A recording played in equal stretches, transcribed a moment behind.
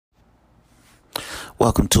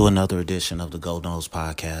Welcome to another edition of the Gold Nose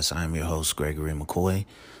Podcast. I am your host, Gregory McCoy.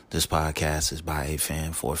 This podcast is by a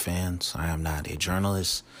fan for fans. I am not a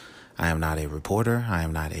journalist. I am not a reporter. I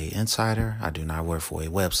am not an insider. I do not work for a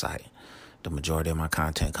website. The majority of my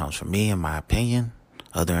content comes from me and my opinion.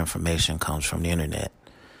 Other information comes from the internet.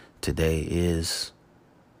 Today is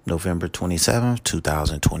November 27th,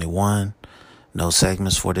 2021. No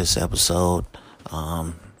segments for this episode.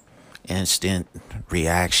 Instant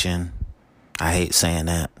reaction. I hate saying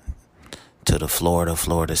that, to the Florida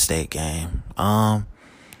State game. I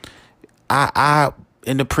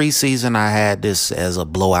in the preseason I had this as a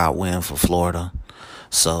blowout win for Florida.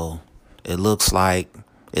 So it looks like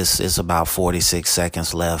it's about 46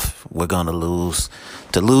 seconds left. We're gonna lose.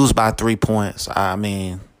 To lose by 3 points, I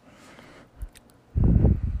mean,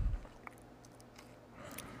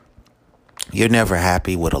 you're never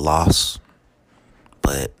happy with a loss,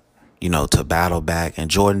 but to battle back. And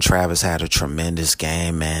Jordan Travis had a tremendous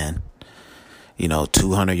game, man.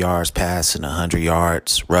 200 yards passing, 100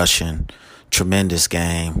 yards rushing. Tremendous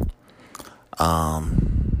game.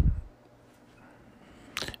 I'm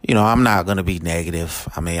not going to be negative.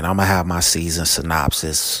 I mean, I'm going to have my season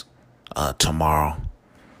synopsis tomorrow.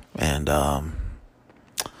 And I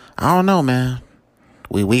don't know, man.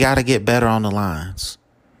 We got to get better on the lines.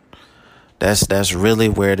 That's really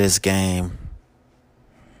where this game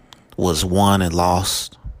was won and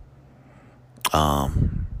lost. Was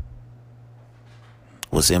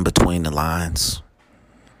in between the lines.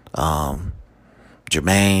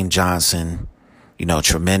 Jermaine Johnson,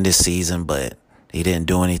 tremendous season, but he didn't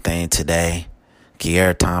do anything today.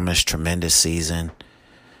 Kier Thomas, tremendous season.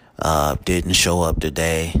 Didn't show up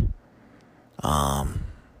today.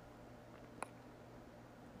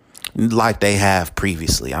 Like they have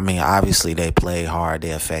previously. I mean, obviously they played hard.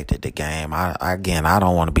 They affected the game. I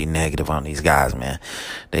don't want to be negative on these guys, man.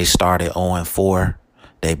 They started 0-4.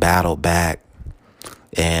 They battled back.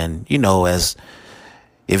 And,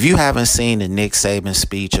 if you haven't seen the Nick Saban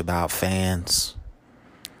speech about fans,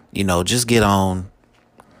 just get on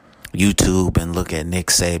YouTube and look at Nick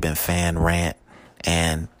Saban fan rant.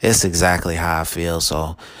 And it's exactly how I feel.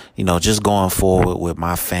 So, just going forward with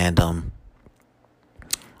my fandom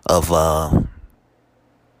of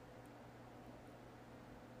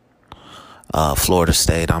Florida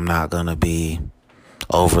State, I'm not going to be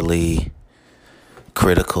overly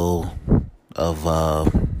critical of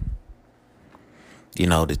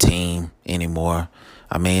the team anymore.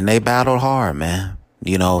 I mean, they battled hard, man.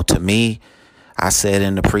 To me, I said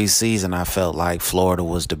in the preseason I felt like Florida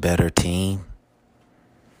was the better team.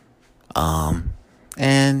 And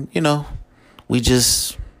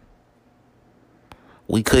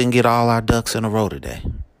we couldn't get all our ducks in a row today.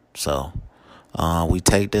 So, we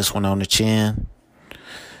take this one on the chin.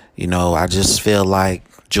 I just feel like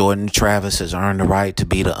Jordan Travis has earned the right to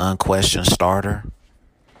be the unquestioned starter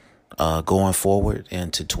going forward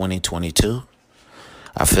into 2022.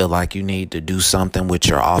 I feel like you need to do something with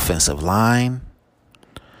your offensive line.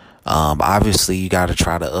 Obviously, you got to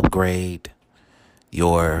try to upgrade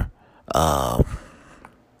your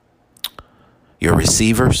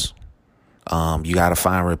receivers. You got to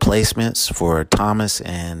find replacements for Thomas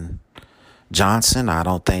and Johnson. I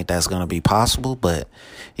don't think that's going to be possible, but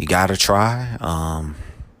you got to try. All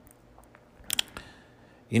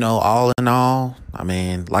in all, I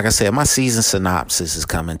mean, like I said, my season synopsis is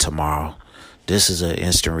coming tomorrow. This is an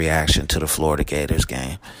instant reaction to the Florida Gators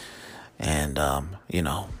game. And, I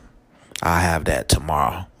have that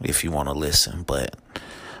tomorrow if you want to listen. But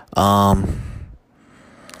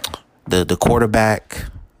the quarterback,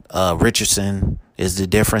 Richardson, is the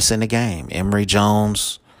difference in the game. Emory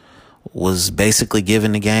Jones was basically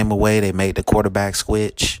giving the game away. They made the quarterback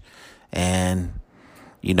switch. And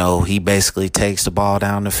he basically takes the ball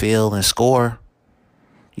down the field and score,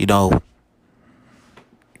 enough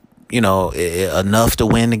to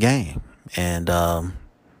win the game. And,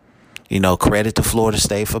 credit to Florida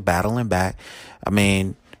State for battling back. I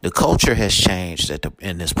mean, the culture has changed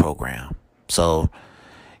in this program. So,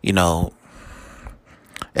 and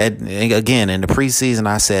again, in the preseason,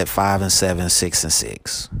 I said 5-7,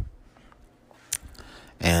 6-6.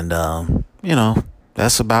 And,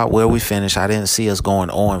 that's about where we finished. I didn't see us going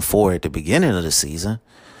 0-4 at the beginning of the season.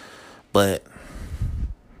 But,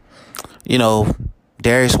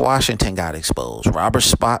 Darius Washington got exposed. Robert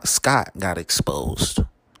Scott got exposed.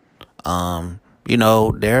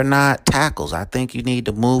 They're not tackles. I think you need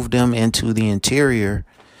to move them into the interior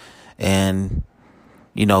and,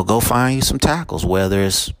 go find you some tackles, whether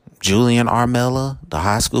it's Julian Armella, the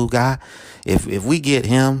high school guy. If we get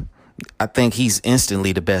him, I think he's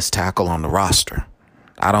instantly the best tackle on the roster.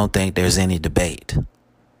 I don't think there's any debate.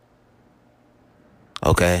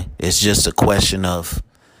 Okay? It's just a question of,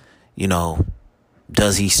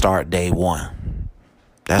 does he start day one?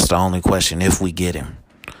 That's the only question if we get him.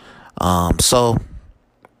 So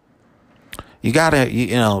you gotta,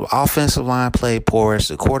 offensive line played porous.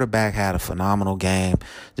 The quarterback had a phenomenal game.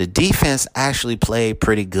 The defense actually played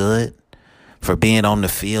pretty good for being on the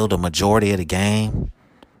field the majority of the game.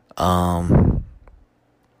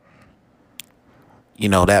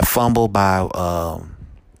 That fumble by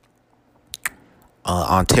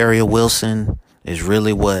Ontario Wilson is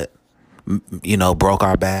really what, broke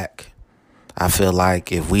our back. I feel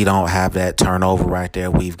like if we don't have that turnover right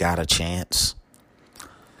there, we've got a chance.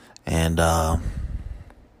 And, but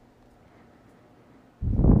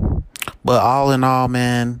all in all,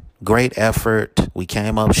 man, great effort. We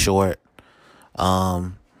came up short.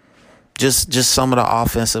 Just some of the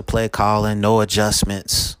offensive play calling, no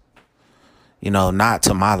adjustments. Not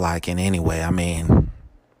to my liking anyway. I mean,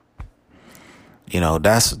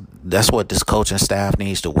 that's what this coaching staff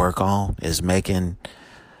needs to work on, is making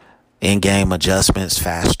in-game adjustments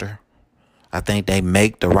faster. I think they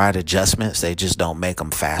make the right adjustments. They just don't make them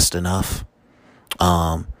fast enough.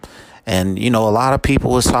 And, a lot of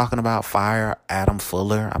people was talking about fire Adam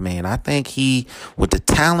Fuller. I mean, I think with the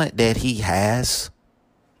talent that he has,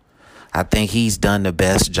 I think he's done the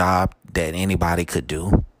best job that anybody could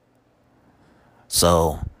do.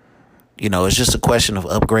 So, it's just a question of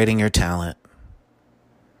upgrading your talent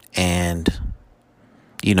and,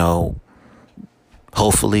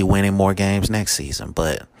 hopefully winning more games next season.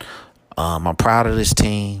 But I'm proud of this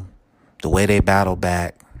team, the way they battle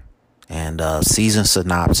back, and season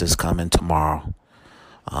synopsis coming tomorrow.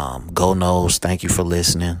 Go Noles. Thank you for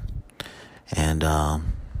listening. And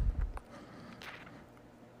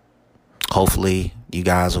hopefully you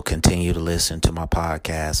guys will continue to listen to my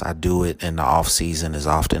podcast. I do it in the off season as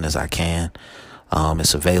often as I can.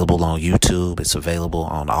 It's available on YouTube. It's available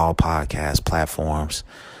on all podcast platforms.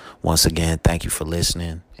 Once again, thank you for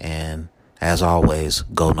listening. And as always,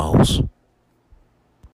 go Noles.